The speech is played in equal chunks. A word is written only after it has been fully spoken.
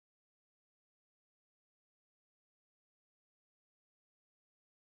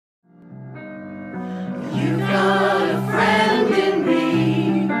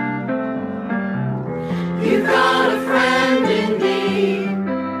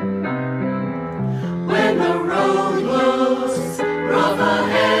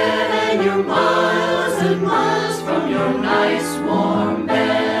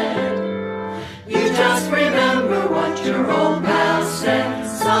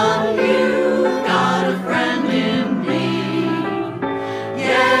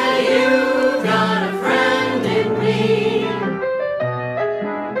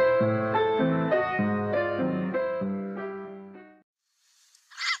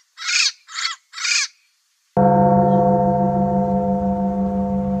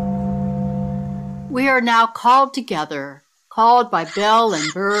are now called together, called by bell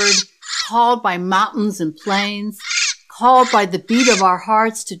and bird, called by mountains and plains, called by the beat of our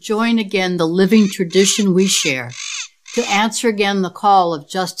hearts to join again the living tradition we share, to answer again the call of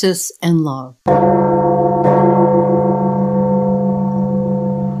justice and love.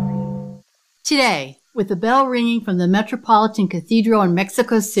 Today, with the bell ringing from the Metropolitan Cathedral in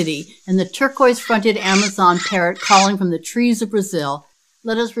Mexico City and the turquoise-fronted Amazon parrot calling from the trees of Brazil,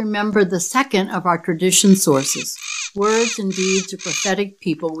 let us remember the second of our tradition sources, words and deeds of prophetic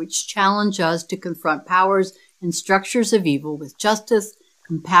people which challenge us to confront powers and structures of evil with justice,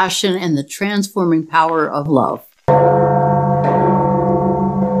 compassion, and the transforming power of love.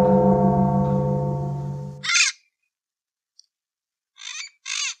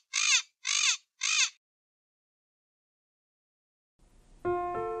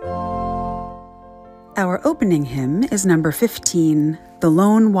 Our opening hymn is number 15, The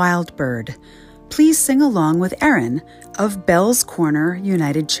Lone Wild Bird. Please sing along with Erin of Bell's Corner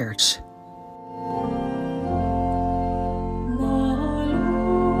United Church.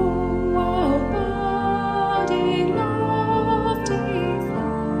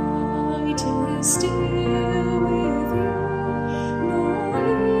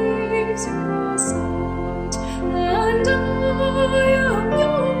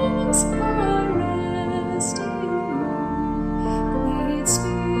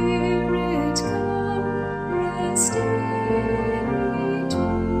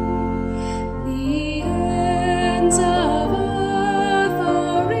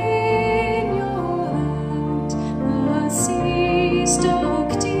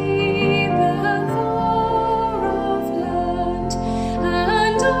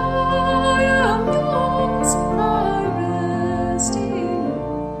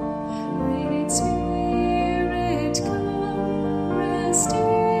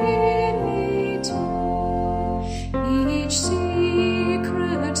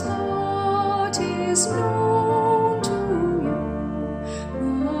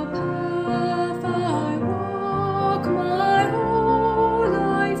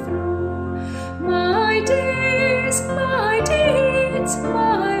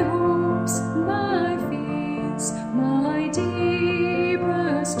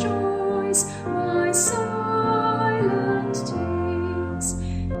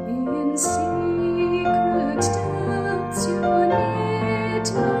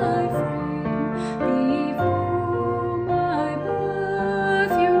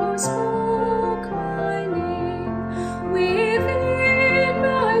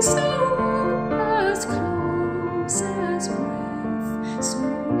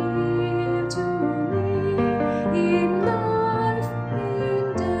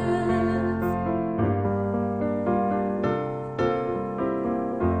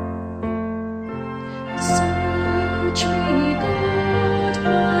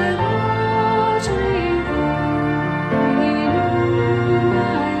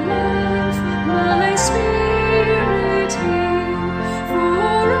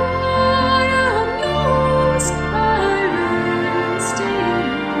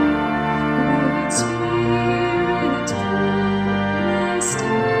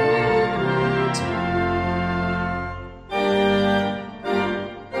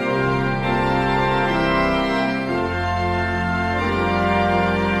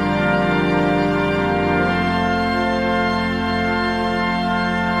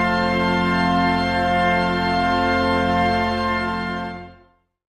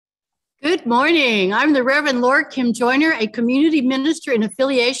 Good morning. I'm the Reverend Lord Kim Joyner, a community minister in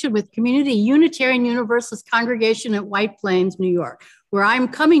affiliation with Community Unitarian Universalist Congregation at White Plains, New York, where I'm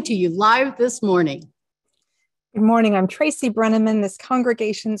coming to you live this morning. Good morning. I'm Tracy Brenneman, this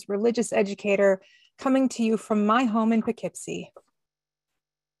congregation's religious educator, coming to you from my home in Poughkeepsie.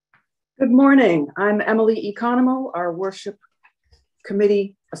 Good morning. I'm Emily Economo, our worship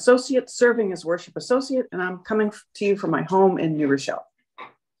committee associate, serving as worship associate, and I'm coming to you from my home in New Rochelle.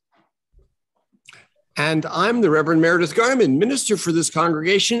 And I'm the Reverend Meredith Garman, minister for this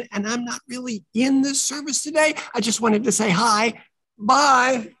congregation, and I'm not really in this service today. I just wanted to say hi.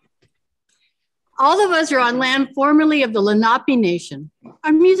 Bye. All of us are on land formerly of the Lenape Nation.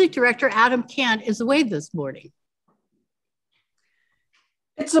 Our music director, Adam Kant, is away this morning.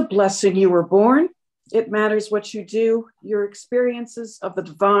 It's a blessing you were born. It matters what you do. Your experiences of the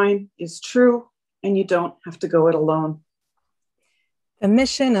divine is true, and you don't have to go it alone. The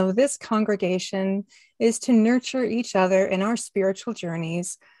mission of this congregation is to nurture each other in our spiritual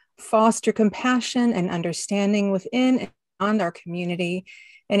journeys, foster compassion and understanding within and beyond our community,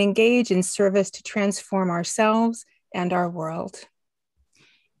 and engage in service to transform ourselves and our world.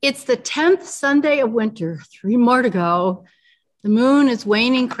 It's the 10th Sunday of winter, 3 more to go. The moon is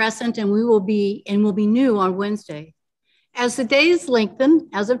waning crescent and will be new on Wednesday. As the days lengthen,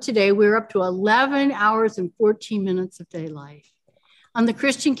 as of today, we're up to 11 hours and 14 minutes of daylight. On the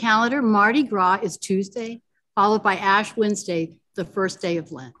Christian calendar, Mardi Gras is Tuesday, followed by Ash Wednesday, the first day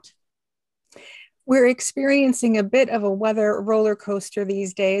of Lent. We're experiencing a bit of a weather roller coaster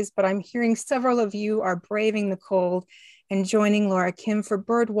these days, but I'm hearing several of you are braving the cold and joining Laura Kim for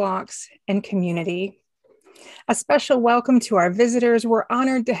bird walks and community. A special welcome to our visitors. We're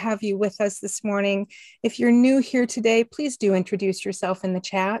honored to have you with us this morning. If you're new here today, please do introduce yourself in the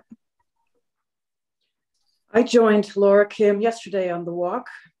chat. I joined Laura Kim yesterday on the walk.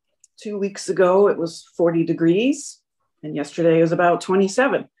 2 weeks ago, it was 40 degrees, and yesterday it was about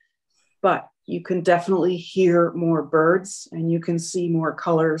 27. But you can definitely hear more birds and you can see more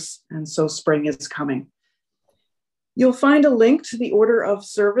colors, and so spring is coming. You'll find a link to the order of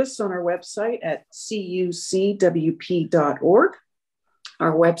service on our website at CUUCWP.org.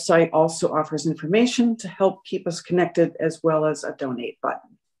 Our website also offers information to help keep us connected, as well as a donate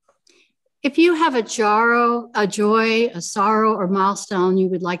button. If you have a joy, a sorrow, or milestone you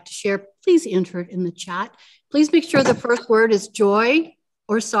would like to share, please enter it in the chat. Please make sure the first word is joy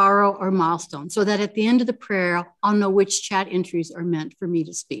or sorrow or milestone, so that at the end of the prayer, I'll know which chat entries are meant for me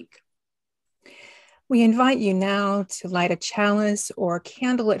to speak. We invite you now to light a chalice or a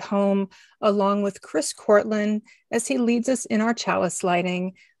candle at home along with Chris Cortland as he leads us in our chalice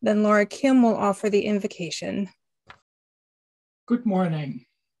lighting. Then Laura Kim will offer the invocation. Good morning.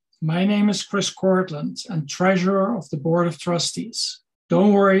 My name is Chris Cortland and Treasurer of the Board of Trustees.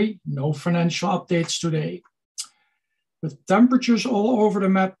 Don't worry, no financial updates today. With temperatures all over the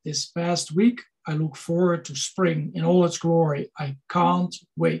map this past week, I look forward to spring in all its glory. I can't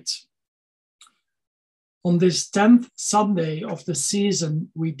wait. On this 10th Sunday of the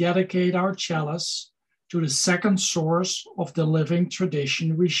season, we dedicate our chalice to the second source of the living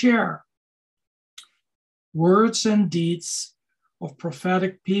tradition we share. Words and deeds of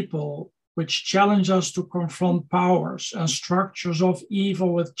prophetic people which challenge us to confront powers and structures of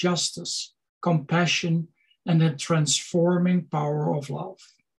evil with justice, compassion, and the transforming power of love.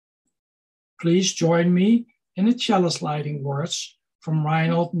 Please join me in the chalice lighting words from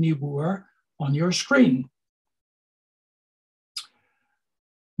Reinhold Niebuhr on your screen.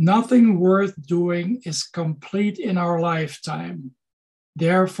 Nothing worth doing is complete in our lifetime.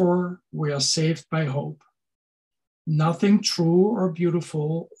 Therefore, we are saved by hope. Nothing true or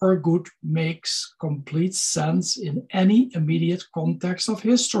beautiful or good makes complete sense in any immediate context of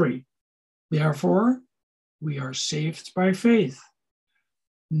history. Therefore, we are saved by faith.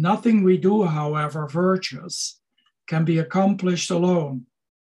 Nothing we do, however virtuous, can be accomplished alone.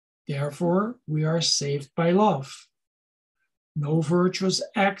 Therefore, we are saved by love. No virtuous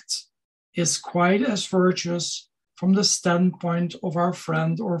act is quite as virtuous from the standpoint of our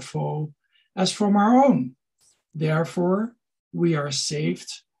friend or foe as from our own. Therefore, we are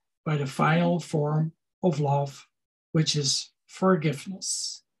saved by the final form of love, which is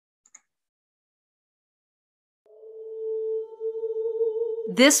forgiveness.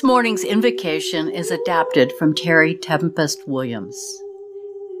 This morning's invocation is adapted from Terry Tempest Williams.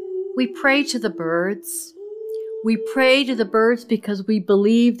 We pray to the birds. We pray to the birds because we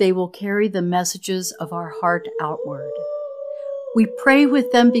believe they will carry the messages of our heart outward. We pray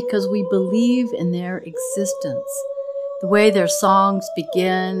with them because we believe in their existence, the way their songs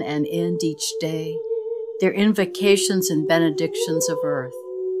begin and end each day, their invocations and benedictions of earth.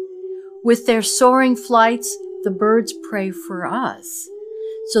 With their soaring flights, the birds pray for us,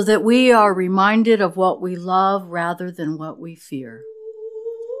 so that we are reminded of what we love rather than what we fear.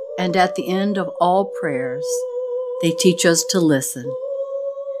 And at the end of all prayers, they teach us to listen.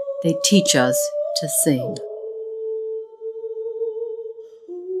 They teach us to sing.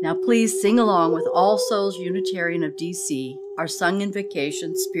 Now please sing along with All Souls Unitarian of DC, our sung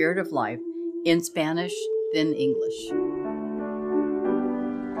invocation, Spirit of Life, in Spanish, then English.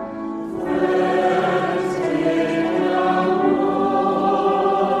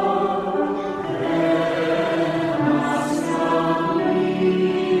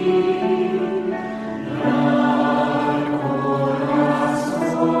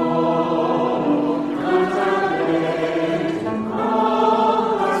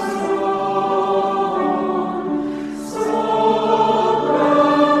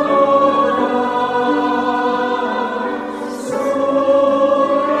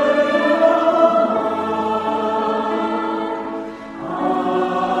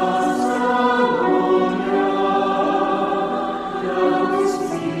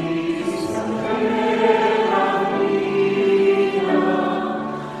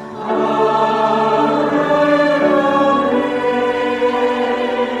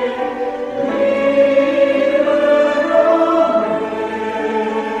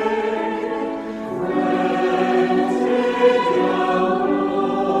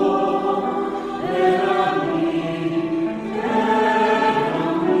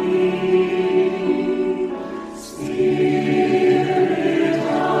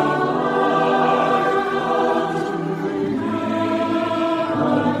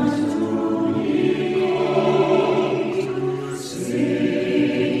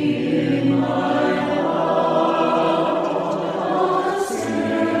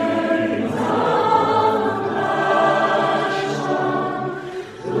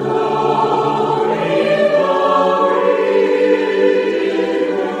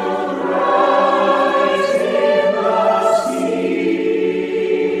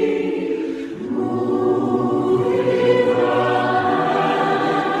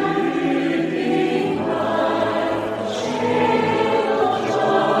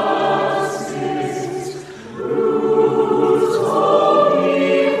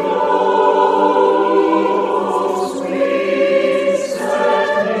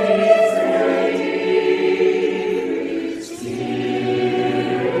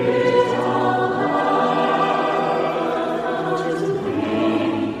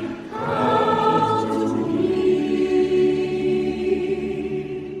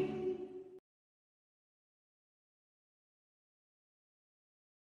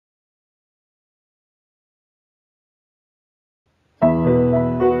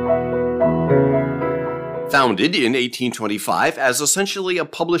 Founded in 1825 as essentially a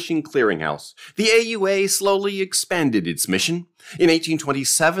publishing clearinghouse, the AUA slowly expanded its mission. In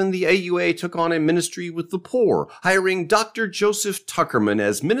 1827, the AUA took on a ministry with the poor, hiring Dr. Joseph Tuckerman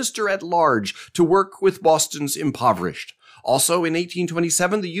as minister-at-large to work with Boston's impoverished. Also in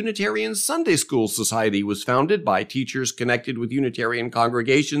 1827, the Unitarian Sunday School Society was founded by teachers connected with Unitarian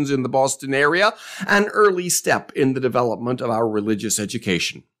congregations in the Boston area, an early step in the development of our religious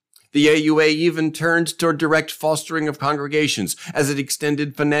education. The AUA even turned toward direct fostering of congregations as it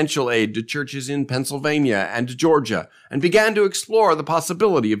extended financial aid to churches in Pennsylvania and Georgia, and began to explore the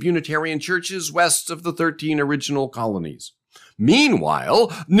possibility of Unitarian churches west of the 13 original colonies.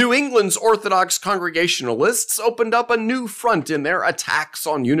 Meanwhile, New England's Orthodox Congregationalists opened up a new front in their attacks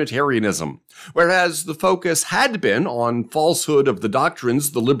on Unitarianism. Whereas the focus had been on falsehood of the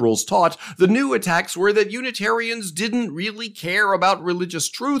doctrines the liberals taught, the new attacks were that Unitarians didn't really care about religious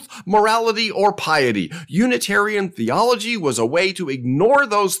truth, morality, or piety. Unitarian theology was a way to ignore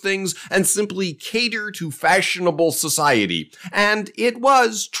those things and simply cater to fashionable society. And it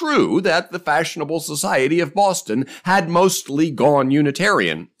was true that the fashionable society of Boston had mostly gone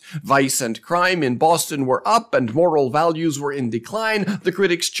Unitarian. Vice and crime in Boston were up and moral values were in decline, the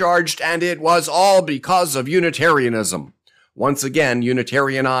critics charged, and it was all because of Unitarianism. Once again,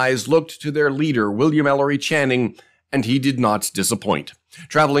 Unitarian eyes looked to their leader, William Ellery Channing, and he did not disappoint.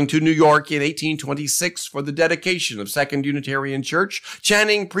 Traveling to New York in 1826 for the dedication of Second Unitarian Church,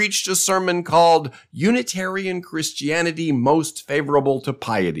 Channing preached a sermon called Unitarian Christianity Most Favorable to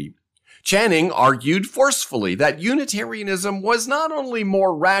Piety. Channing argued forcefully that Unitarianism was not only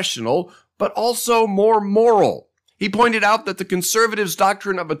more rational, but also more moral. He pointed out that the conservatives'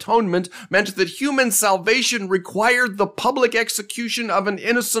 doctrine of atonement meant that human salvation required the public execution of an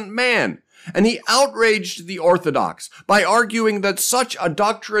innocent man, and he outraged the Orthodox by arguing that such a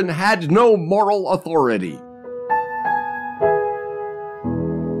doctrine had no moral authority.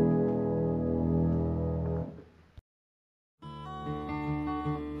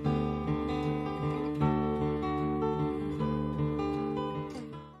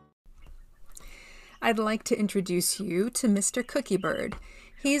 I'd like to introduce you to Mr. Cookie Bird.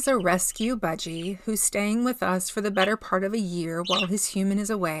 He's a rescue budgie who's staying with us for the better part of a year while his human is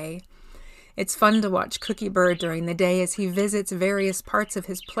away. It's fun to watch Cookie Bird during the day as he visits various parts of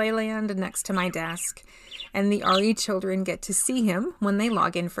his playland next to my desk, and the RE children get to see him when they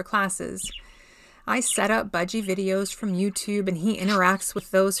log in for classes. I set up budgie videos from YouTube and he interacts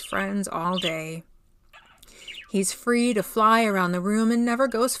with those friends all day. He's free to fly around the room and never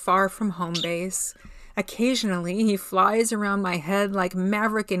goes far from home base. Occasionally, he flies around my head like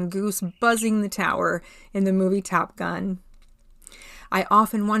Maverick and Goose buzzing the tower in the movie Top Gun. I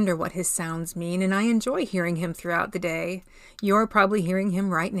often wonder what his sounds mean, and I enjoy hearing him throughout the day. You're probably hearing him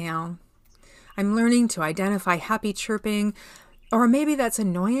right now. I'm learning to identify happy chirping, or maybe that's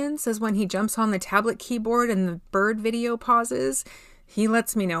annoyance, as when he jumps on the tablet keyboard and the bird video pauses. He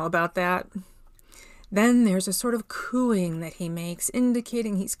lets me know about that. Then there's a sort of cooing that he makes,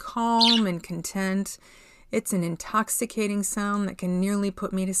 indicating he's calm and content. It's an intoxicating sound that can nearly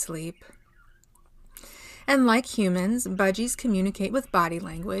put me to sleep. And like humans, budgies communicate with body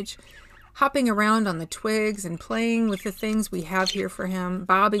language, hopping around on the twigs and playing with the things we have here for him,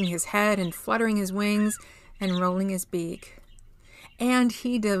 bobbing his head and fluttering his wings and rolling his beak. And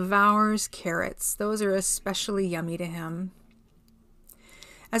he devours carrots. Those are especially yummy to him.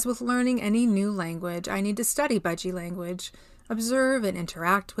 As with learning any new language, I need to study budgie language, observe and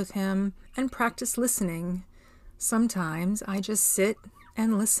interact with him, and practice listening. Sometimes I just sit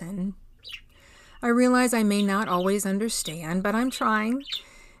and listen. I realize I may not always understand, but I'm trying,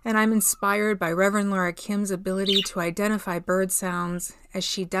 and I'm inspired by Reverend Laura Kim's ability to identify bird sounds, as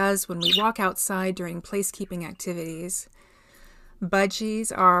she does when we walk outside during placekeeping activities.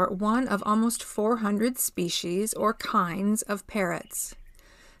 Budgies are one of almost 400 species or kinds of parrots.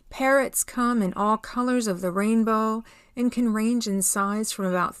 Parrots come in all colors of the rainbow and can range in size from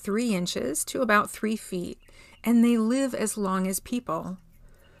about 3 inches to about 3 feet, and they live as long as people.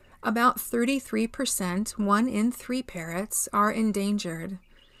 About 33%, 1 in 3 parrots, are endangered.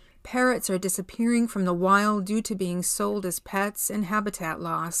 Parrots are disappearing from the wild due to being sold as pets and habitat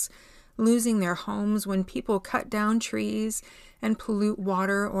loss, losing their homes when people cut down trees and pollute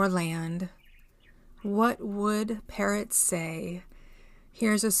water or land. What would parrots say?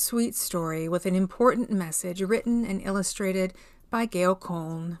 Here's a sweet story with an important message written and illustrated by Gail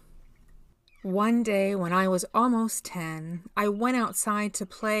Colne. One day when I was almost 10, I went outside to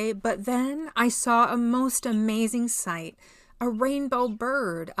play, but then I saw a most amazing sight, a rainbow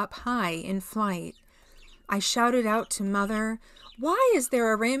bird up high in flight. I shouted out to Mother, "Why is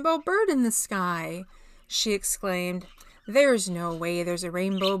there a rainbow bird in the sky?" she exclaimed. "There's no way there's a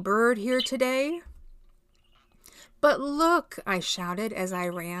rainbow bird here today." "But look," I shouted as I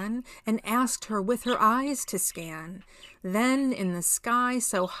ran, and asked her with her eyes to scan. Then in the sky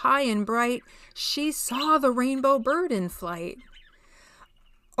so high and bright, she saw the rainbow bird in flight.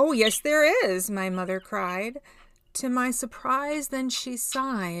 "Oh, yes, there is," my mother cried. To my surprise, then she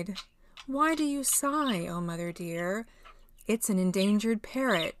sighed. "Why do you sigh, oh mother dear?" "It's an endangered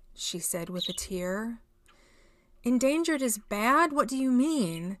parrot," she said with a tear. "Endangered is bad? What do you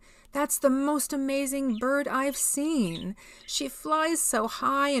mean? That's the most amazing bird I've seen. She flies so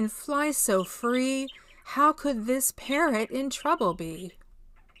high and flies so free. How could this parrot in trouble be?"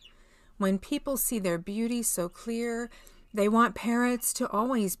 When people see their beauty so clear, they want parrots to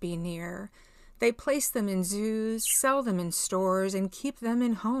always be near. They place them in zoos, sell them in stores, and keep them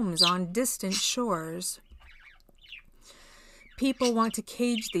in homes on distant shores. People want to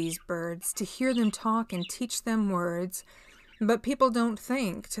cage these birds, to hear them talk and teach them words. But people don't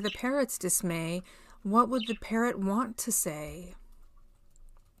think, to the parrot's dismay, what would the parrot want to say?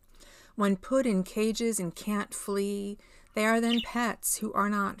 When put in cages and can't flee, they are then pets who are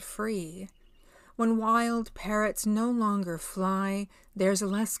not free. When wild parrots no longer fly, there's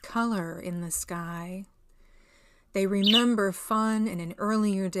less color in the sky. They remember fun in an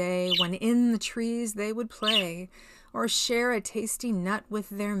earlier day when in the trees they would play, or share a tasty nut with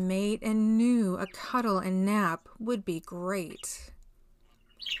their mate, and knew a cuddle and nap would be great.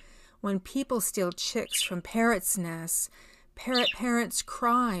 When people steal chicks from parrots' nests, parrot parents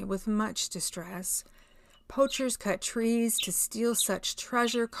cry with much distress. Poachers cut trees to steal such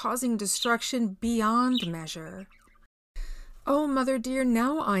treasure, causing destruction beyond measure. "Oh, mother dear,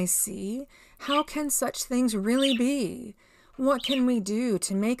 now I see. How can such things really be? What can we do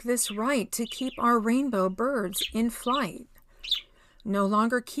to make this right, to keep our rainbow birds in flight? No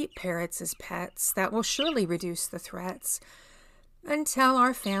longer keep parrots as pets, that will surely reduce the threats, and tell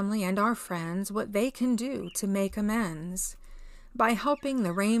our family and our friends what they can do to make amends. By helping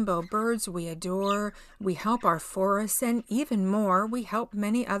the rainbow birds we adore, we help our forests, and even more, we help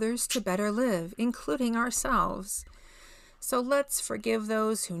many others to better live, including ourselves. So let's forgive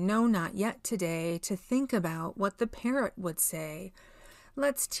those who know not yet today to think about what the parrot would say.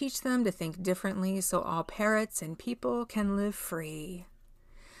 Let's teach them to think differently so all parrots and people can live free.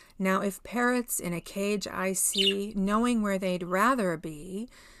 Now if parrots in a cage I see, knowing where they'd rather be,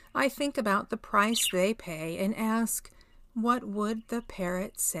 I think about the price they pay and ask, what would the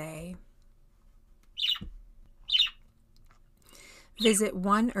parrot say? Visit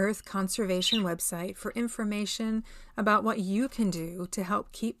One Earth Conservation website for information about what you can do to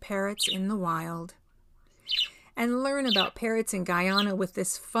help keep parrots in the wild. And learn about parrots in Guyana with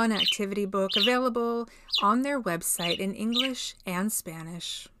this fun activity book available on their website in English and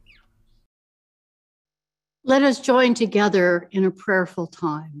Spanish. Let us join together in a prayerful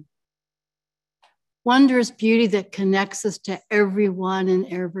time. Wondrous beauty that connects us to everyone and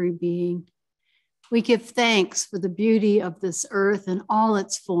every being. We give thanks for the beauty of this earth and all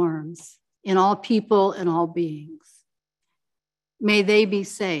its forms, in all people and all beings. May they be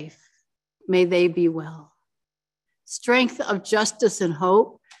safe. May they be well. Strength of justice and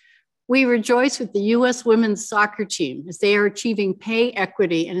hope. We rejoice with the U.S. women's soccer team as they are achieving pay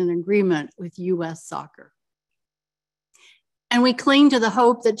equity and an agreement with U.S. soccer. And we cling to the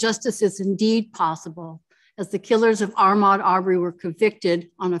hope that justice is indeed possible, as the killers of Ahmaud Arbery were convicted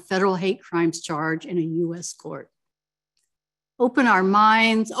on a federal hate crimes charge in a U.S. court. Open our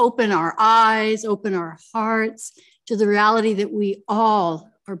minds, open our eyes, open our hearts to the reality that we all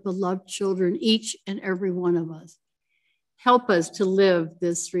are beloved children, each and every one of us. Help us to live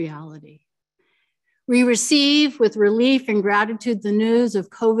this reality. We receive with relief and gratitude the news of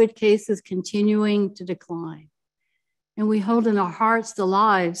COVID cases continuing to decline. And we hold in our hearts the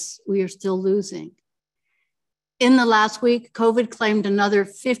lives we are still losing. In the last week, COVID claimed another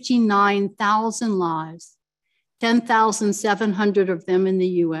 59,000 lives, 10,700 of them in the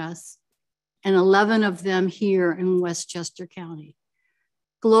US, and 11 of them here in Westchester County.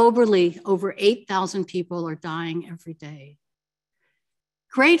 Globally, over 8,000 people are dying every day.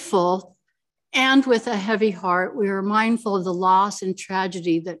 Grateful and with a heavy heart, we are mindful of the loss and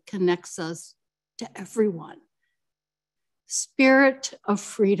tragedy that connects us to everyone. Spirit of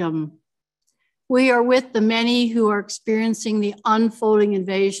freedom. We are with the many who are experiencing the unfolding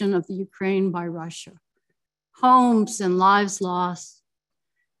invasion of the Ukraine by Russia. Homes and lives lost,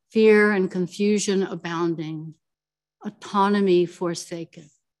 fear and confusion abounding, autonomy forsaken.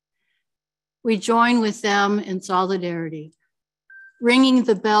 We join with them in solidarity, ringing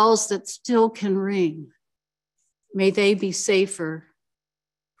the bells that still can ring. May they be safer,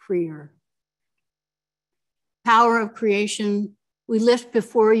 freer. power of creation, we lift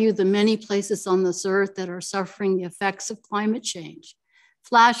before you the many places on this earth that are suffering the effects of climate change.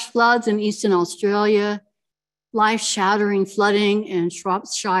 Flash floods in eastern Australia, life-shattering flooding in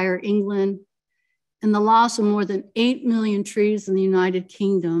Shropshire, England, and the loss of more than 8 million trees in the United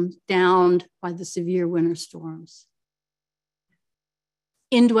Kingdom downed by the severe winter storms.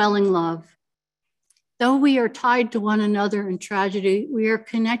 Indwelling love. Though we are tied to one another in tragedy, we are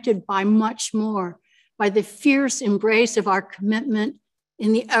connected by much more, by the fierce embrace of our commitment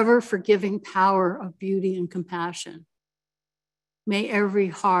in the ever-forgiving power of beauty and compassion. May every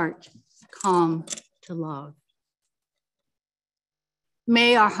heart come to love.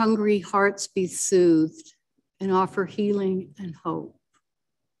 May our hungry hearts be soothed and offer healing and hope.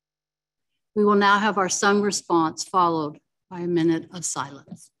 We will now have our sung response followed by a minute of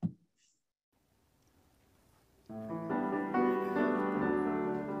silence.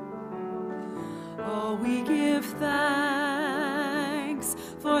 Oh, we give thanks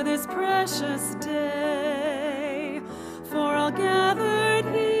for this precious day, for all gathered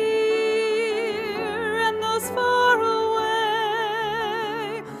here and those far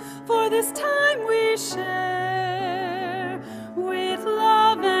away, for this time we share with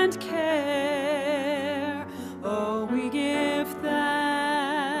love and care. Oh, we give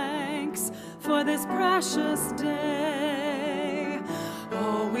thanks for this precious day.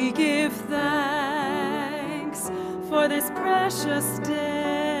 Oh, we give thanks for this precious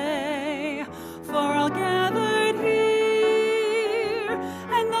day, for all gathered here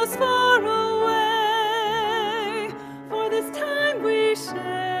and those far away, for this time we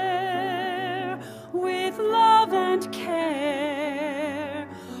share with love and care.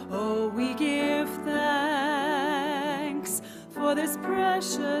 Oh, we give thanks for this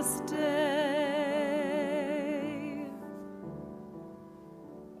precious day.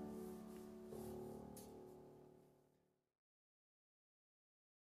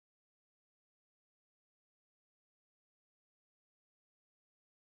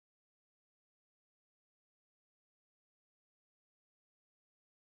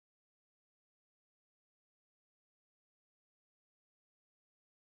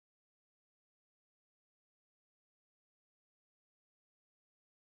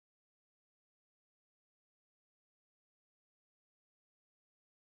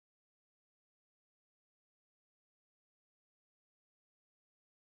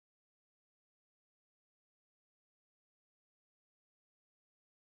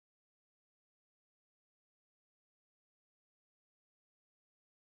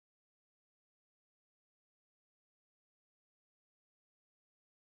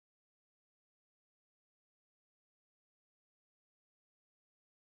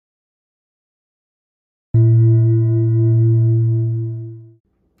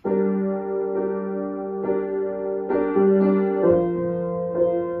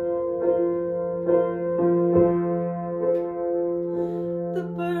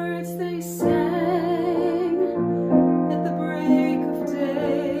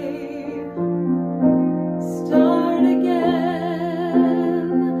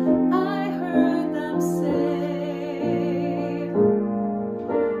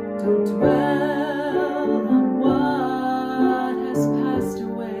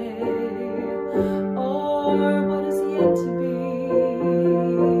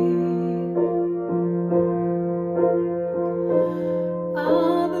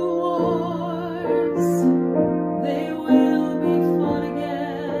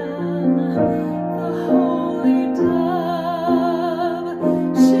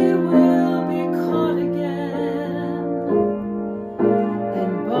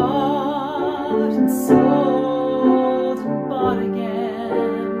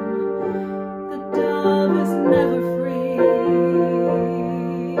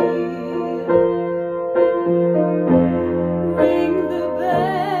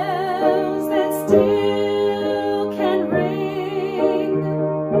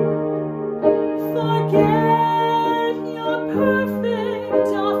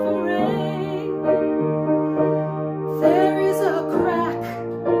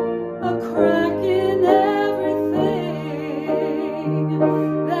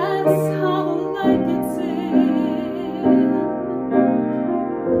 That's how the light gets in.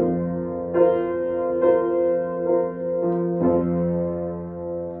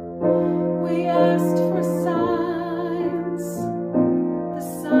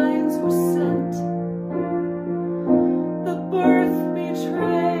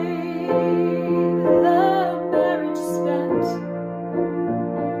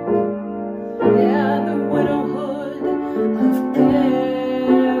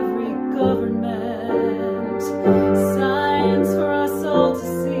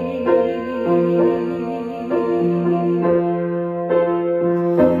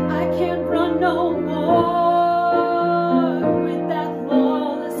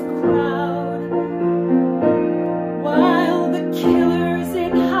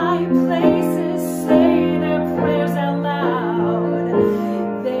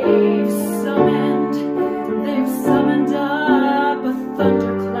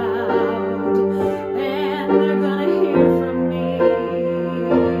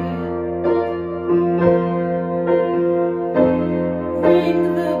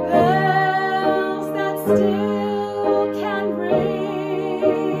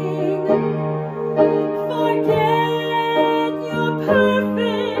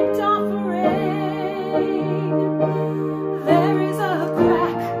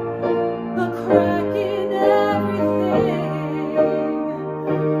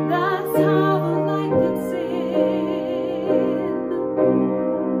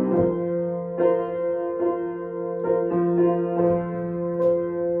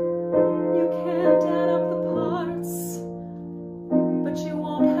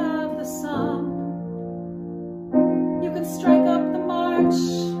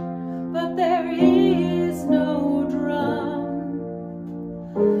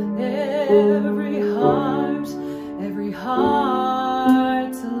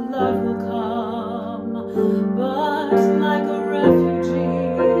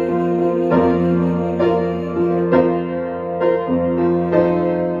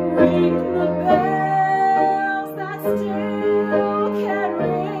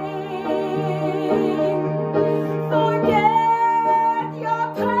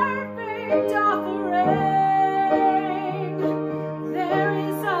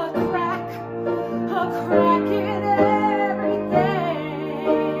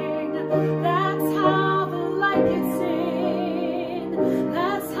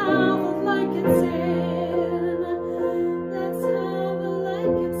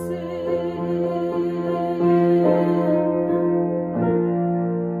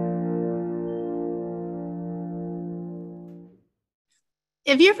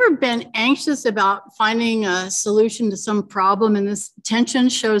 Have you ever been anxious about finding a solution to some problem and this tension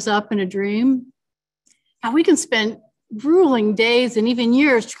shows up in a dream? How we can spend grueling days and even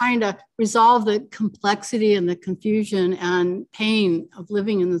years trying to resolve the complexity and the confusion and pain of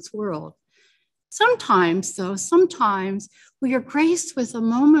living in this world. Sometimes, though, we are graced with a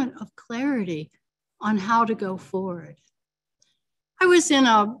moment of clarity on how to go forward. I was in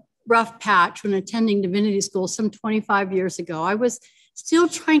a rough patch when attending divinity school some 25 years ago. I was still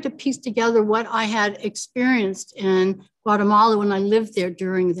trying to piece together what I had experienced in Guatemala when I lived there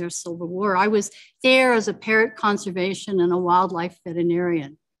during their Civil War. I was there as a parrot conservation and a wildlife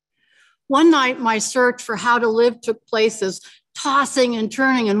veterinarian. One night, my search for how to live took place as tossing and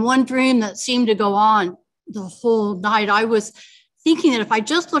turning, and one dream that seemed to go on the whole night. I was thinking that if I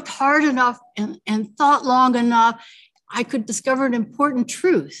just looked hard enough and thought long enough, I could discover an important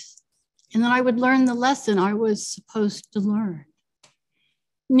truth, and then I would learn the lesson I was supposed to learn.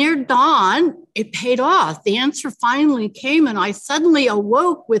 Near dawn, it paid off. The answer finally came, and I suddenly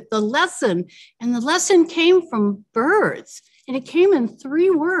awoke with the lesson. And the lesson came from birds, and it came in 3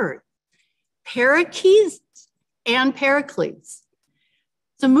 words: parakeets and paracletes.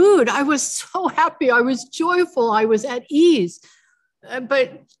 The mood, I was so happy. I was joyful. I was at ease.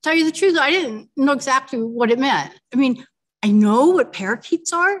 But to tell you the truth, I didn't know exactly what it meant. I mean, I know what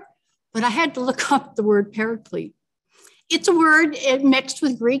parakeets are, but I had to look up the word paraclete. It's a word mixed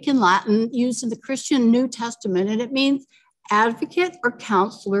with Greek and Latin used in the Christian New Testament, and it means advocate or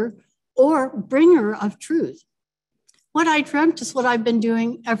counselor or bringer of truth. What I dreamt is what I've been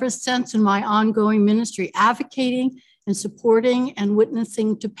doing ever since in my ongoing ministry, advocating and supporting and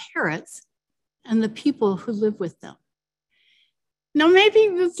witnessing to parrots and the people who live with them. Now,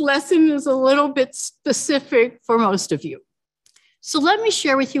 maybe this lesson is a little bit specific for most of you. So let me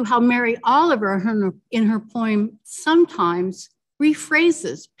share with you how Mary Oliver, in her poem, sometimes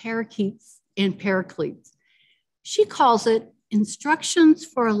rephrases parakeets and paracletes. She calls it instructions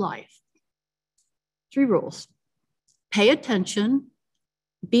for a life. 3 rules: pay attention,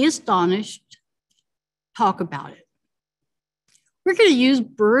 be astonished, talk about it. We're going to use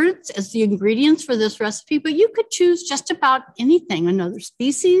birds as the ingredients for this recipe, but you could choose just about anything: another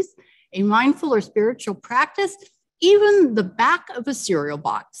species, a mindful or spiritual practice, even the back of a cereal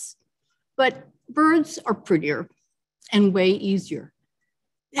box. But birds are prettier and way easier.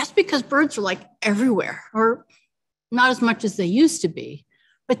 That's because birds are like everywhere, or not as much as they used to be,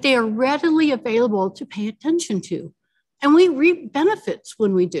 but they are readily available to pay attention to. And we reap benefits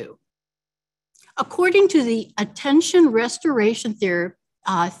when we do. According to the attention restoration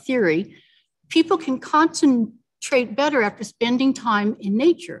theory, people can concentrate better after spending time in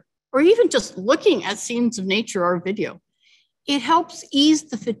nature, or even just looking at scenes of nature or video. It helps ease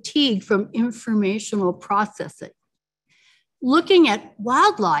the fatigue from informational processing. Looking at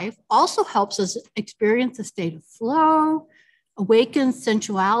wildlife also helps us experience a state of flow, awaken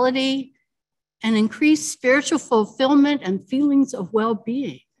sensuality, and increase spiritual fulfillment and feelings of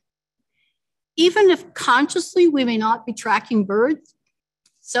well-being. Even if consciously we may not be tracking birds,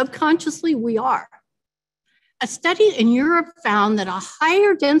 subconsciously we are. A study in Europe found that a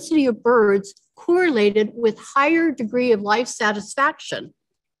higher density of birds correlated with higher degree of life satisfaction,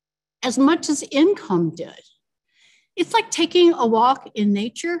 as much as income did. It's like taking a walk in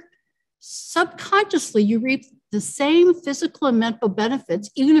nature. Subconsciously, you reap the same physical and mental benefits,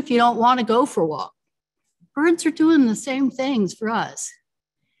 even if you don't want to go for a walk. Birds are doing the same things for us.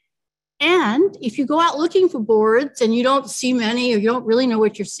 And if you go out looking for birds and you don't see many, or you don't really know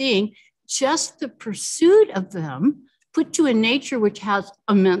what you're seeing, just the pursuit of them put you in nature, which has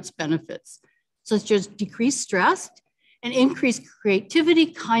immense benefits, such as decreased stress and increased creativity,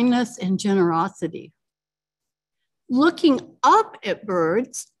 kindness, and generosity. Looking up at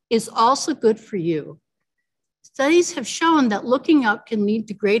birds is also good for you. Studies have shown that looking up can lead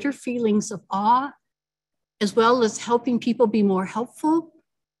to greater feelings of awe, as well as helping people be more helpful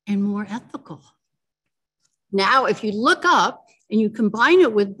and more ethical. Now, if you look up and you combine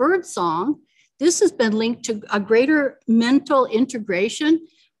it with birdsong, this has been linked to a greater mental integration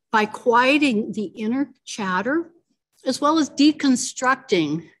by quieting the inner chatter, as well as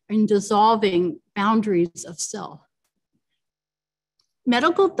deconstructing and dissolving boundaries of self.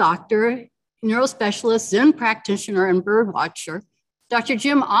 Medical doctor, neurospecialist, Zen practitioner, and bird watcher, Dr.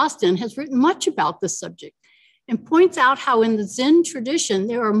 Jim Austin has written much about this subject and points out how in the Zen tradition,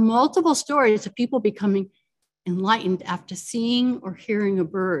 there are multiple stories of people becoming enlightened after seeing or hearing a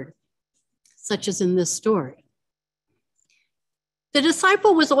bird, such as in this story. The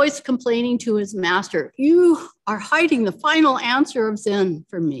disciple was always complaining to his master, "You are hiding the final answer of Zen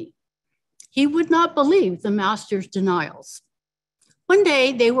from me." He would not believe the master's denials. One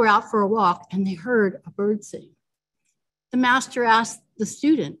day they were out for a walk and they heard a bird sing. The master asked the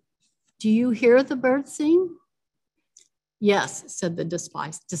student, "Do you hear the bird sing?" "Yes," said the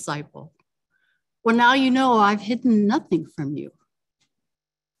disciple. "Well, now you know I've hidden nothing from you."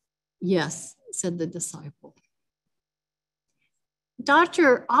 "Yes," said the disciple.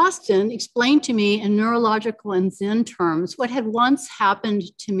 Dr. Austin explained to me in neurological and Zen terms what had once happened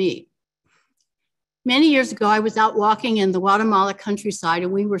to me. Many years ago, I was out walking in the Guatemala countryside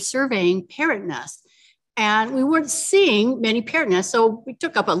and we were surveying parrot nests. And we weren't seeing many parrot nests, so we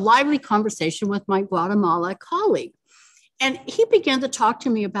took up a lively conversation with my Guatemala colleague. And he began to talk to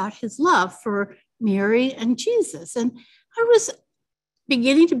me about his love for Mary and Jesus. And I was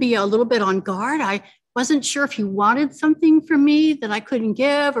beginning to be a little bit on guard. I wasn't sure if he wanted something from me that I couldn't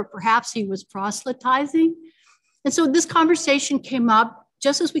give, or perhaps he was proselytizing. And so this conversation came up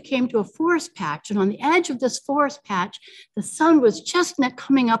just as we came to a forest patch. And on the edge of this forest patch, the sun was just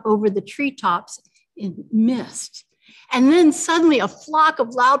coming up over the treetops in mist. And then suddenly a flock of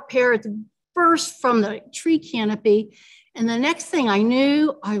loud parrots burst from the tree canopy. And the next thing I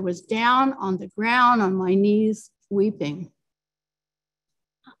knew, I was down on the ground on my knees weeping.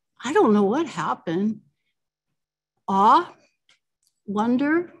 I don't know what happened. Awe,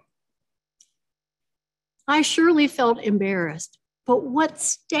 wonder. I surely felt embarrassed, but what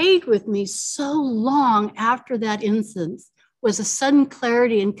stayed with me so long after that instance was a sudden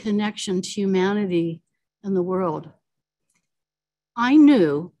clarity and connection to humanity and the world. I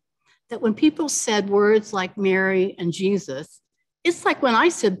knew that when people said words like Mary and Jesus, it's like when I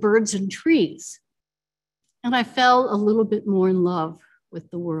said birds and trees, and I fell a little bit more in love with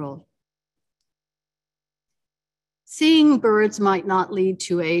the world. Seeing birds might not lead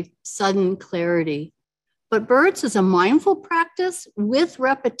to a sudden clarity, but birds as a mindful practice with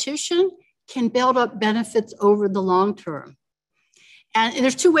repetition can build up benefits over the long term. And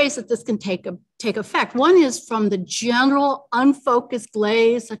there's two ways that this can take effect. One is from the general unfocused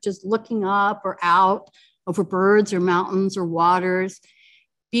glaze, such as looking up or out over birds or mountains or waters,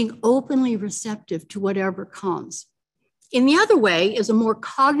 being openly receptive to whatever comes. And the other way is a more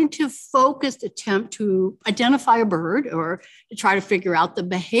cognitive focused attempt to identify a bird or to try to figure out the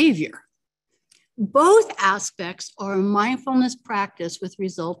behavior. Both aspects are a mindfulness practice with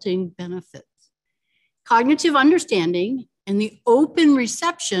resulting benefits. Cognitive understanding and the open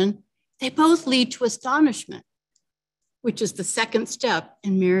reception, they both lead to astonishment, which is the second step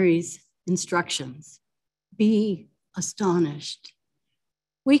in Mary's instructions. Be astonished.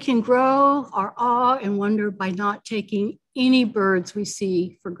 We can grow our awe and wonder by not taking any birds we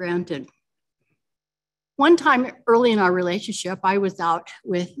see for granted. One time early in our relationship, I was out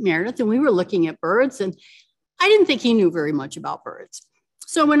with Meredith and we were looking at birds, and I didn't think he knew very much about birds.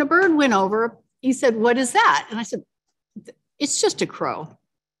 So when a bird went over, he said, "What is that?" And I said, "It's just a crow."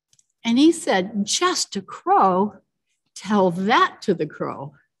 And he said, "Just a crow? Tell that to the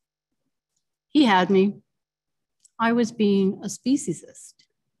crow." He had me. I was being a speciesist.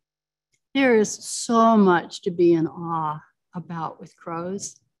 There is so much to be in awe about with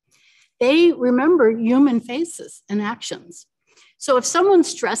crows. They remember human faces and actions. So if someone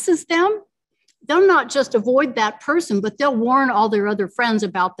stresses them, they'll not just avoid that person, but they'll warn all their other friends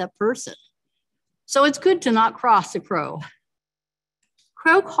about that person. So it's good to not cross a crow.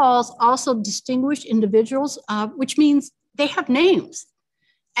 Crow calls also distinguish individuals, which means they have names,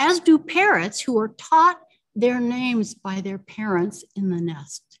 as do parrots who are taught their names by their parents in the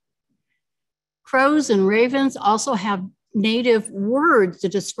nest. Crows and ravens also have native words to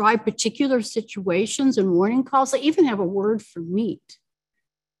describe particular situations and warning calls. They even have a word for meat.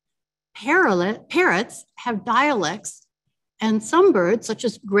 Parrots have dialects, and some birds, such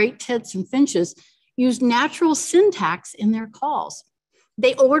as great tits and finches, use natural syntax in their calls.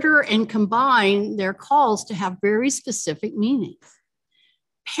 They order and combine their calls to have very specific meanings.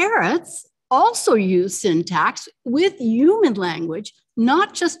 Parrots also use syntax with human language,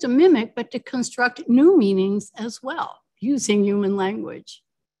 not just to mimic, but to construct new meanings as well, using human language.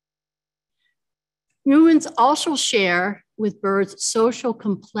 Humans also share with birds social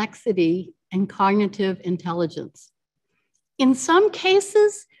complexity and cognitive intelligence. In some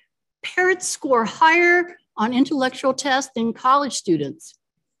cases, parrots score higher on intellectual tests than college students,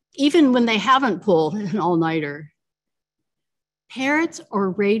 even when they haven't pulled an all-nighter. Parrots are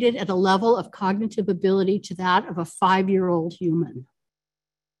rated at a level of cognitive ability to that of a 5-year-old human.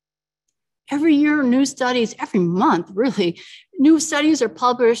 Every year, new studies, every month, really, new studies are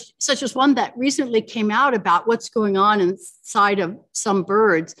published, such as one that recently came out about what's going on inside of some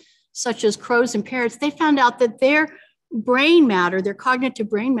birds, such as crows and parrots. They found out that their brain matter, their cognitive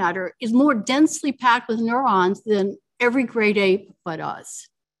brain matter, is more densely packed with neurons than every great ape but us.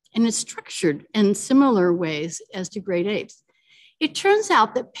 And it's structured in similar ways as to great apes. It turns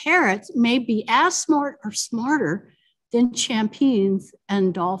out that parrots may be as smart or smarter than chimpanzees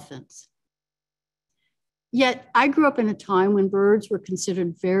and dolphins. Yet I grew up in a time when birds were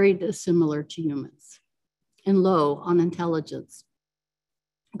considered very dissimilar to humans and low on intelligence.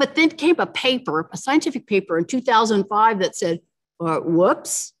 But then came a paper, a scientific paper in 2005 that said,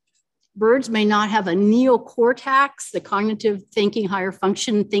 whoops, birds may not have a neocortex, the cognitive thinking, higher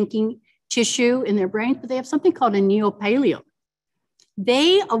function thinking tissue in their brains, but they have something called a neopallium.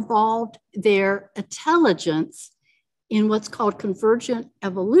 They evolved their intelligence in what's called convergent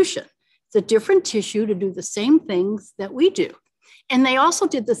evolution. It's a different tissue to do the same things that we do. And they also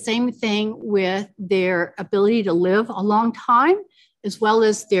did the same thing with their ability to live a long time, as well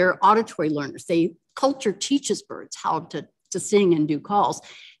as their auditory learners. Culture teaches birds how to sing and do calls.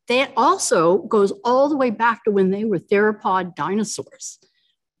 That also goes all the way back to when they were theropod dinosaurs.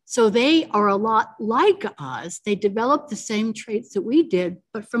 So they are a lot like us. They developed the same traits that we did,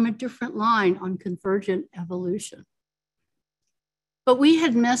 but from a different line on convergent evolution. But we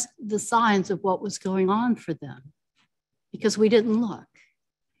had missed the signs of what was going on for them because we didn't look,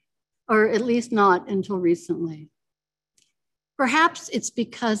 or at least not until recently. Perhaps it's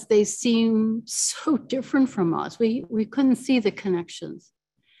because they seem so different from us. We couldn't see the connections.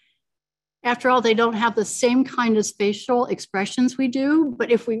 After all, they don't have the same kind of facial expressions we do,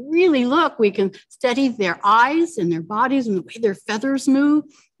 but if we really look, we can study their eyes and their bodies and the way their feathers move,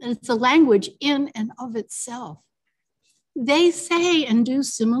 and it's a language in and of itself. They say and do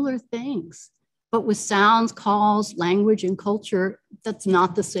similar things, but with sounds, calls, language, and culture that's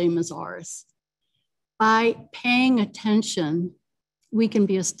not the same as ours. By paying attention, we can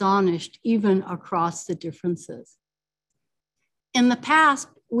be astonished even across the differences. In the past,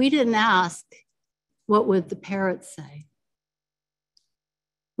 we didn't ask, what would the parrots say?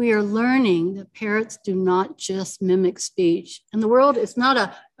 We are learning that parrots do not just mimic speech, and the world is not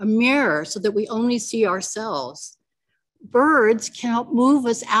a mirror so that we only see ourselves. Birds can help move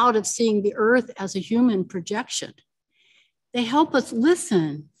us out of seeing the earth as a human projection. They help us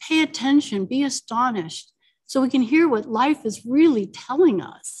listen, pay attention, be astonished, so we can hear what life is really telling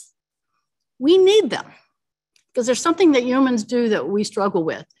us. We need them because there's something that humans do that we struggle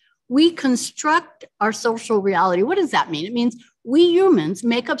with. We construct our social reality. What does that mean? It means we humans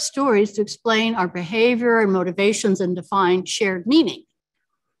make up stories to explain our behavior and motivations and define shared meaning.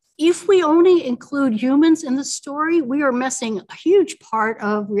 If we only include humans in the story, we are missing a huge part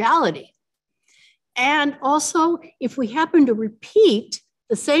of reality. And also, if we happen to repeat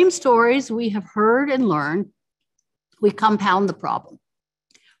the same stories we have heard and learned, we compound the problem.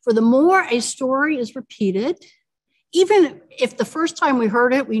 For the more a story is repeated, even if the first time we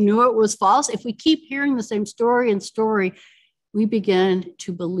heard it, we knew it was false, if we keep hearing the same story and story, we begin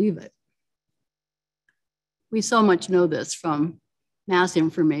to believe it. We so much know this from mass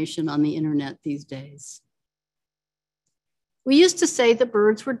information on the internet these days. We used to say that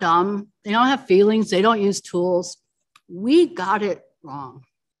birds were dumb, they don't have feelings, they don't use tools. We got it wrong.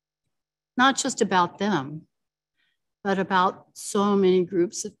 Not just about them, but about so many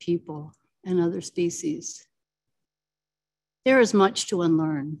groups of people and other species. There is much to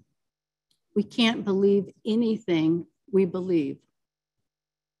unlearn. We can't believe anything we believe.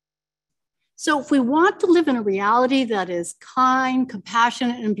 So if we want to live in a reality that is kind,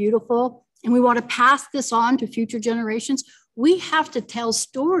 compassionate, and beautiful, and we want to pass this on to future generations, we have to tell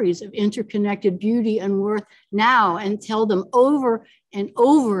stories of interconnected beauty and worth now and tell them over and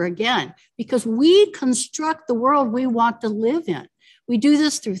over again, because we construct the world we want to live in. We do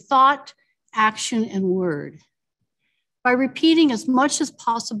this through thought, action, and word. By repeating as much as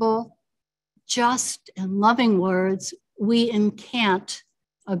possible, just and loving words, we encant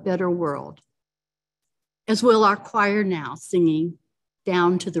a better world, as will our choir now singing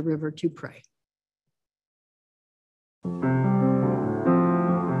Down to the River to Pray.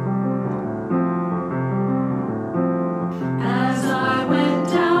 As I went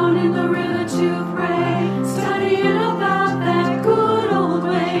down in the river to pray, studying about that good old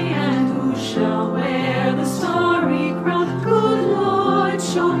way, and who shall wear the starry crown? Good Lord,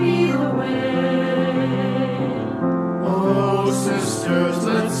 show me the way. Oh, sisters,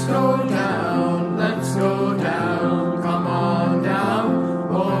 let's go down, come on down.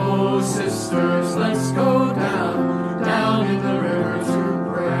 Oh, sisters, let's go down in the river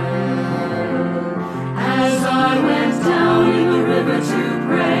to pray. As I went down in the river to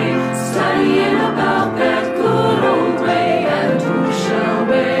pray, studying about that good old way, and who shall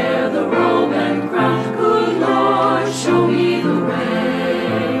wear the robe and crown? Good Lord, show me the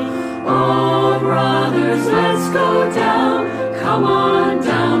way. Oh, brothers, let's go down. Come on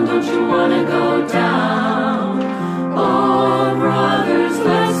down, don't you wanna go down? Oh, brothers,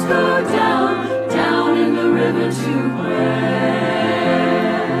 let's go down, down in the river to pray.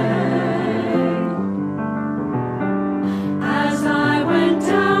 As I went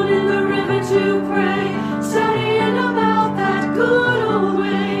down in the river to pray, studying about that good old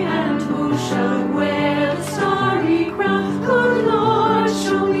way, and who shall wear the starry crown? Good Lord,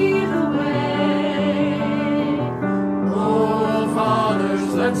 show me the way. Oh,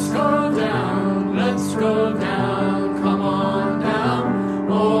 fathers, let's go down, come on down.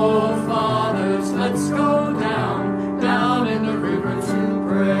 Oh, fathers, let's go down, down in the river to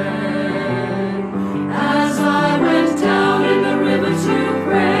pray. As I went down in the river to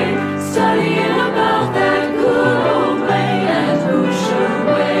pray, studying about that good old way, and who should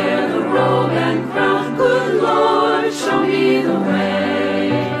wear the robe and crown? Good Lord, show me the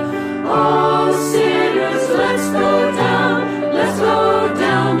way. Oh, sinners, let's go down,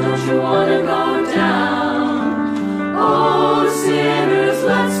 don't you wanna go down? Oh, sinners,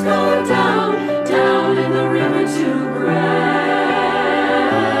 let's go down, down in the river to pray.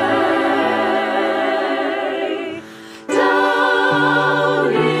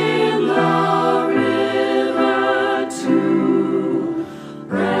 Down in the river to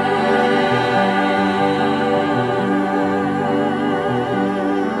pray.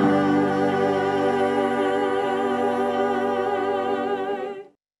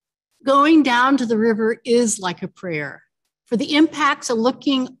 Going down to the river is like a prayer. For the impacts of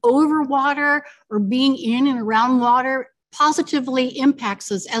looking over water or being in and around water positively impacts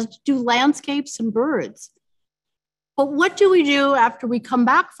us, as do landscapes and birds. But what do we do after we come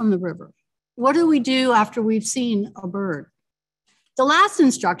back from the river? What do we do after we've seen a bird? The last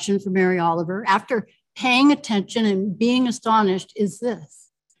instruction for Mary Oliver, after paying attention and being astonished, is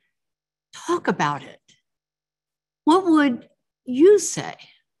this: talk about it. What would you say?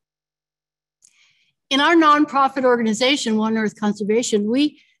 In our nonprofit organization, One Earth Conservation,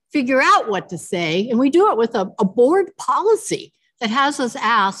 we figure out what to say, and we do it with a board policy that has us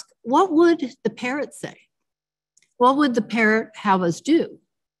ask, what would the parrot say? What would the parrot have us do?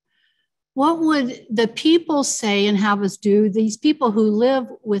 What would the people say and have us do, these people who live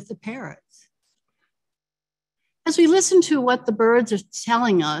with the parrots? As we listen to what the birds are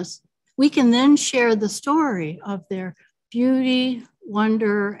telling us, we can then share the story of their beauty,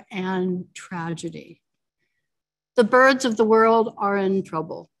 wonder, and tragedy. The birds of the world are in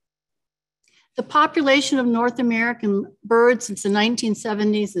trouble. The population of North American birds since the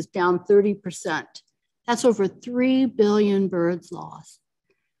 1970s is down 30%. That's over 3 billion birds lost.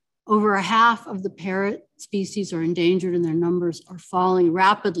 Over a half of the parrot species are endangered, and their numbers are falling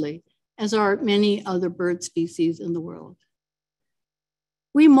rapidly, as are many other bird species in the world.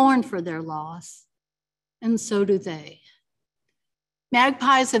 We mourn for their loss, and so do they.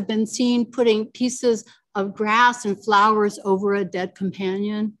 Magpies have been seen putting pieces of grass and flowers over a dead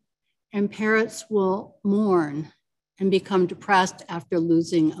companion, and parrots will mourn and become depressed after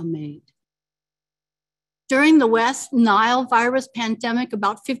losing a mate. During the West Nile virus pandemic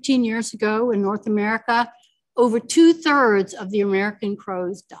about 15 years ago in North America, over 2/3 of the American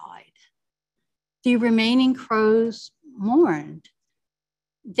crows died. The remaining crows mourned.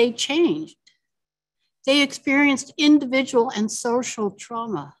 They changed. They experienced individual and social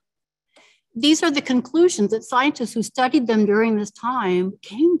trauma. These are the conclusions that scientists who studied them during this time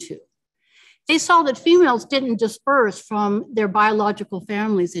came to. They saw that females didn't disperse from their biological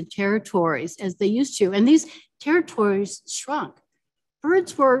families and territories as they used to, and these territories shrunk.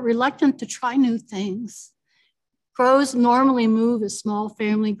 Birds were reluctant to try new things. Crows normally move as small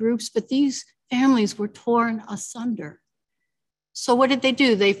family groups, but these families were torn asunder. So what did they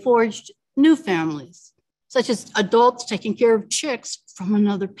do? They forged new families, such as adults taking care of chicks from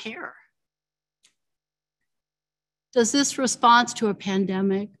another pair. Does this response to a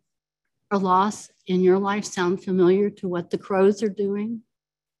pandemic or loss in your life sound familiar to what the crows are doing?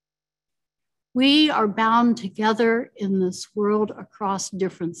 We are bound together in this world across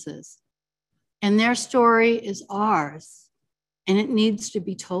differences, and their story is ours, and it needs to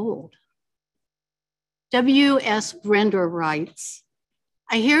be told. W.S. Brender writes,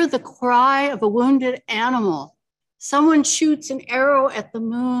 "I hear the cry of a wounded animal. Someone shoots an arrow at the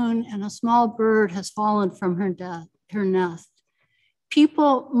moon, and a small bird has fallen from her nest.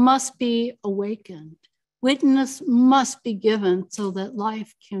 People must be awakened. Witness must be given so that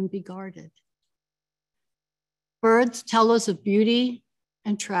life can be guarded." Birds tell us of beauty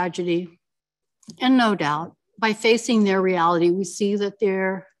and tragedy, and no doubt, by facing their reality, we see that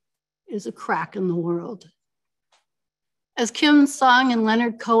there is a crack in the world. As Kim sung in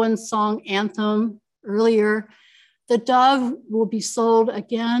Leonard Cohen's song Anthem earlier, The dove will be sold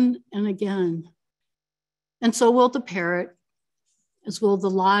again and again. And so will the parrot, as will the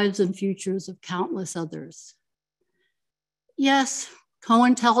lives and futures of countless others. Yes,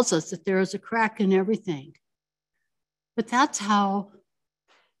 Cohen tells us that there is a crack in everything, but that's how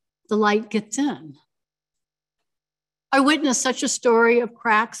the light gets in. I witnessed such a story of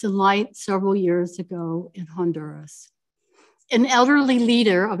cracks in light several years ago in Honduras. An elderly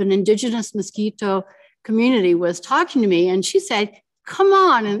leader of an indigenous mosquito community was talking to me, and she said, come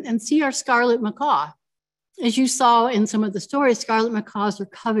on and see our scarlet macaw. As you saw in some of the stories, scarlet macaws are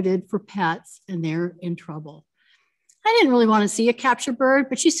coveted for pets and they're in trouble. I didn't really want to see a captured bird,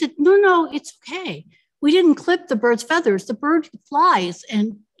 but she said, no, it's okay. We didn't clip the bird's feathers. The bird flies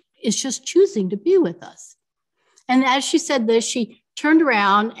and is just choosing to be with us. And as she said this, she turned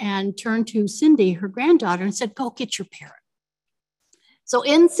around and turned to Cindy, her granddaughter, and said, go get your parrot. So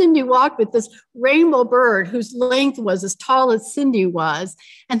in Cindy walked with this rainbow bird whose length was as tall as Cindy was,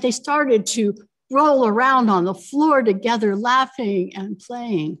 and they started to roll around on the floor together, laughing and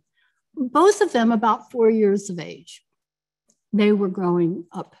playing. Both of them about 4 years of age. They were growing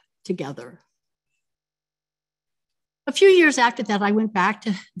up together. A few years after that, I went back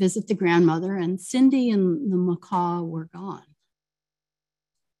to visit the grandmother, and Cindy and the macaw were gone.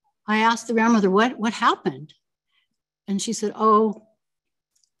 I asked the grandmother, what happened? And she said, oh,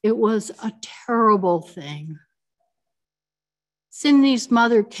 it was a terrible thing. Cindy's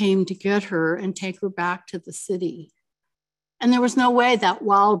mother came to get her and take her back to the city. And there was no way that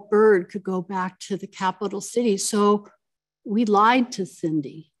wild bird could go back to the capital city. So we lied to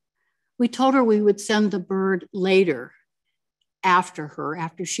Cindy. We told her we would send the bird later after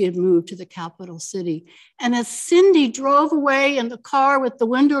she had moved to the capital city. And as Cindy drove away in the car with the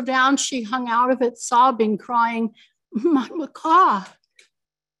window down, she hung out of it sobbing, crying, my macaw,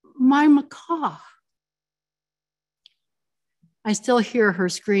 my macaw. I still hear her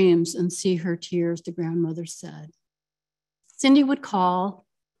screams and see her tears, the grandmother said. Cindy would call,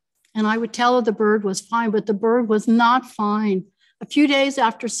 and I would tell her the bird was fine, but the bird was not fine. A few days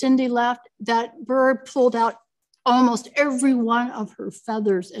after Cindy left, that bird pulled out almost every one of her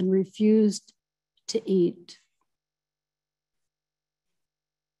feathers and refused to eat.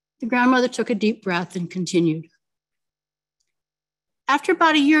 The grandmother took a deep breath and continued. After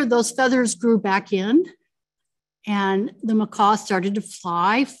about a year, those feathers grew back in, and the macaw started to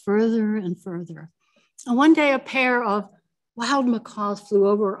fly further and further. And one day, a pair of wild macaws flew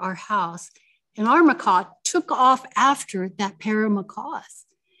over our house, and our macaw took off after that pair of macaws.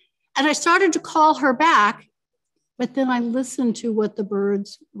 And I started to call her back, but then I listened to what the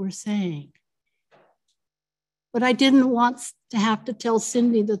birds were saying. But I didn't want to have to tell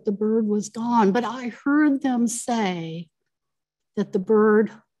Cindy that the bird was gone, but I heard them say that the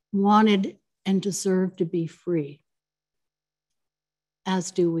bird wanted and deserved to be free, as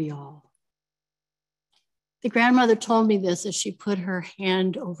do we all. The grandmother told me this as she put her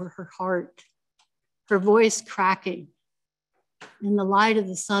hand over her heart, her voice cracking, and the light of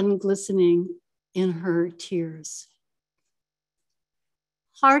the sun glistening in her tears.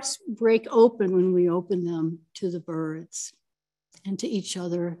 Hearts break open when we open them to the birds and to each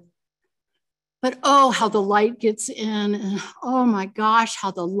other. But oh, how the light gets in, and oh my gosh,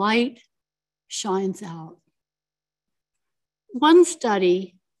 how the light shines out. One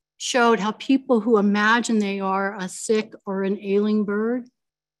study showed how people who imagine they are a sick or an ailing bird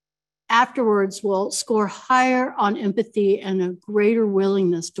afterwards will score higher on empathy and a greater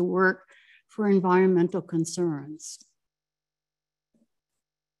willingness to work for environmental concerns.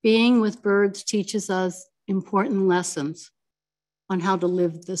 Being with birds teaches us important lessons on how to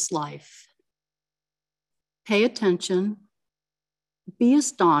live this life. Pay attention, be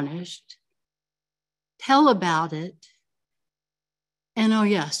astonished, tell about it, and oh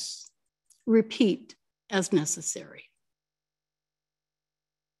yes, repeat as necessary.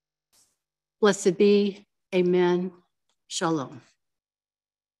 Blessed be, amen, shalom.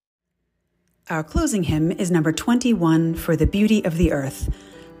 Our closing hymn is number 21, For the Beauty of the Earth.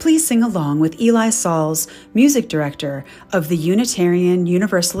 Please sing along with Eli Sauls, music director of the Unitarian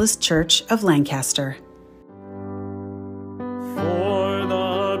Universalist Church of Lancaster. For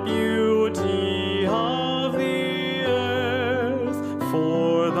the beauty of the earth,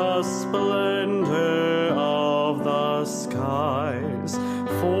 for the splendor of the skies,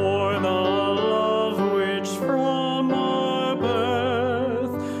 for the love which from our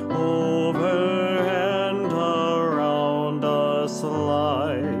birth over and around us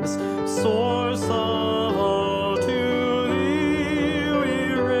lies, source of all, to thee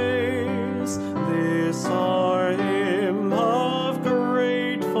we raise this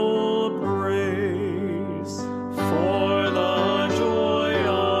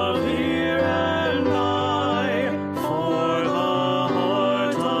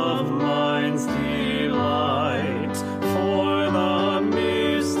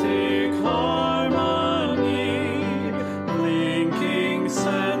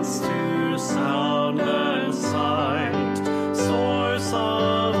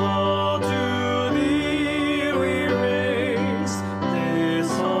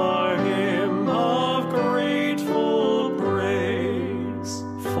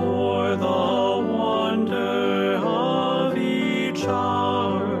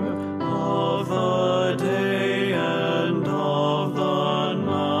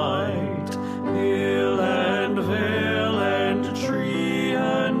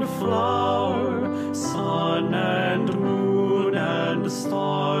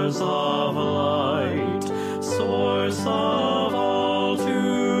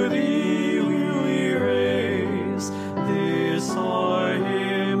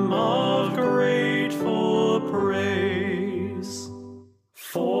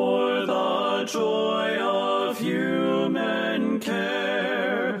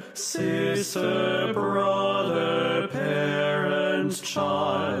sister, brother, parent,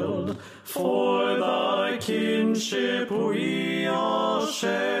 child, for thy kinship we all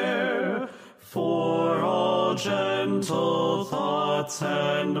share, for all gentle thoughts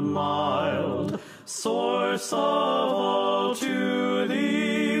and mild, source of all to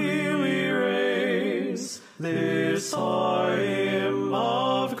thee we raise, this our hymn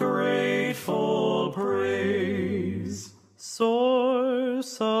of grateful praise.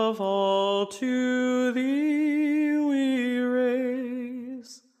 Source of all to thee we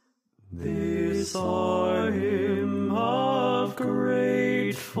raise, this our hymn of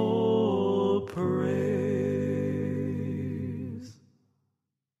grateful praise.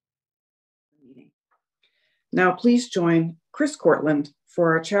 Now please join Chris Cortland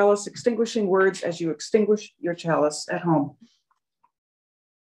for our chalice extinguishing words as you extinguish your chalice at home.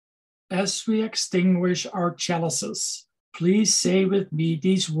 As we extinguish our chalices, please say with me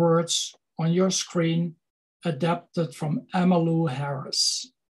these words on your screen, adapted from Emmylou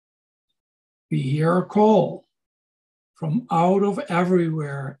Harris. We hear a call from out of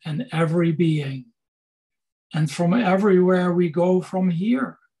everywhere and every being. And from everywhere we go from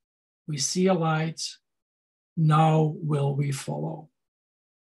here, we see a light. Now will we follow.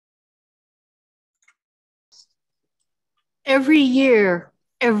 Every year,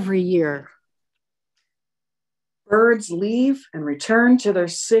 Birds leave and return to their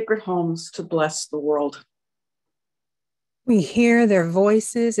sacred homes to bless the world. We hear their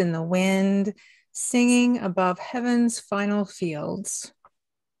voices in the wind, singing above heaven's final fields,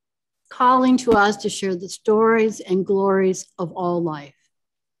 calling to us to share the stories and glories of all life.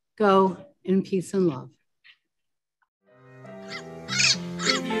 Go in peace and love.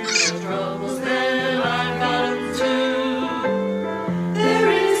 If you have troubles, then I've got them too.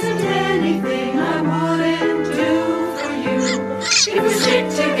 There isn't anything I wouldn't do for you. If we stick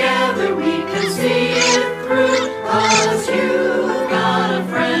together, we can see it through. 'Cause you've got a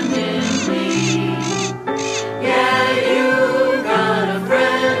friend in me. Yeah, you've got a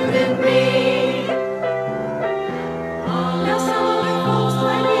friend in me. Now some of you folks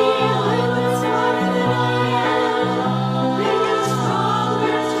might be a little bit smarter than I am.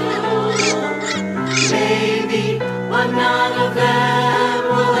 Maybe, but none of them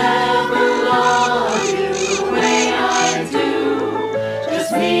will ever love you the way I do.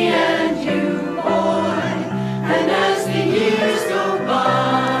 Just me and you, boy. And as the years go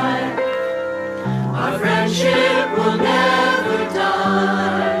by, our friendship will never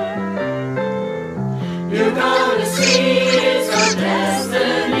die. You're gonna see it's our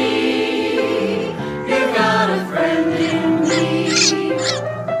destiny. You've got a friend in me.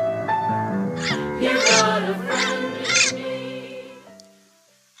 You've got a friend in me.